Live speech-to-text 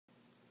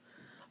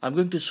I'm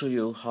going to show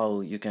you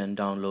how you can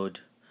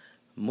download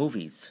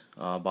movies,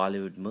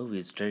 Bollywood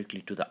movies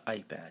directly to the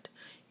iPad.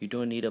 You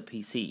don't need a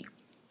PC.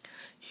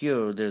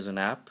 Here there's an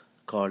app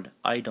called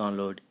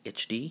iDownload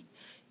HD.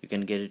 You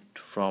can get it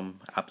from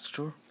App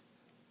Store.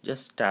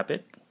 Just tap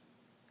it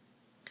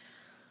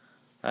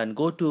and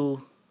go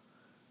to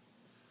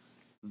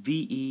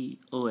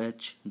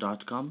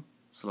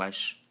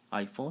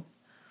veoh.com/iPhone.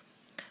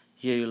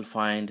 Here you'll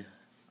find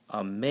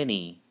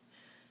many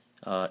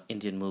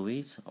Indian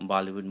movies,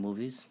 Bollywood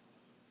movies,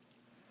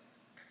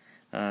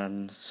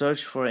 and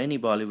search for any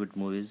Bollywood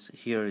movies.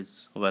 Here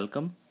is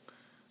welcome.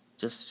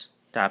 Just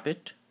tap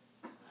it.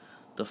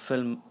 The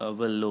film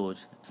will load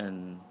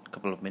in a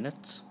couple of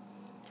minutes,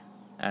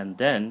 and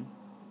then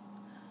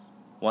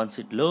once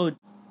it loads,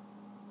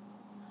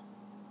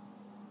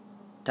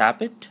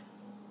 tap it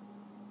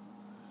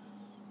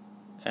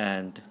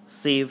and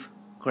save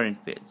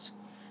current page.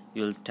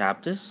 You'll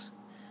tap this.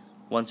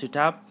 Once you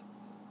tap,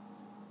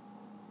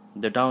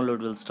 the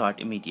download will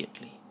start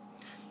immediately.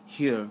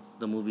 Here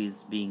the movie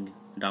is being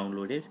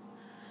downloaded,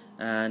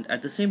 and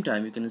at the same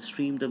time you can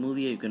stream the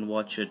movie. You can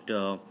watch it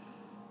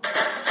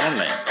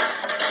online,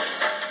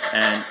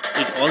 and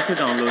it also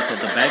downloads at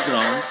the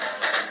background,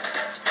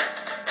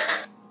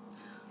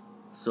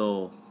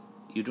 so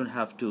you don't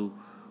have to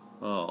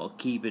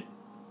keep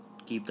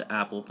the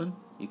app open.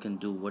 You can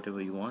do whatever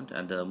you want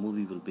and the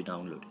movie will be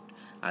downloaded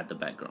at the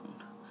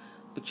background.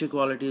 Picture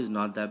quality is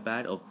not that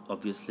bad.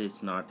 Obviously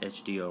it's not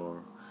HD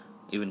or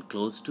even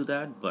close to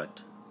that,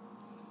 but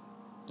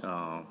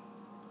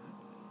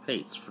hey,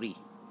 it's free,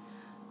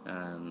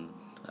 and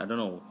I don't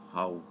know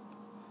how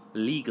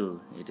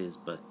legal it is,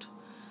 but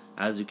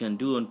as you can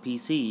do on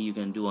PC, you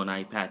can do on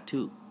iPad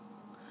too.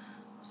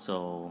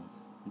 So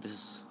this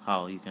is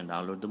how you can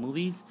download the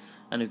movies,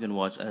 and you can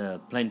watch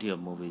plenty of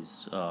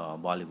movies,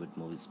 Bollywood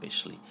movies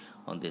especially,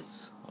 on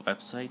this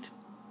website,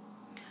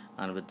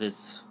 and with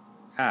this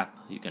app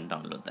you can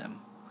download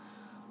them.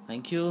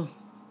 Thank you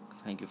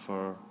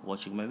for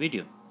watching my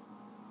video.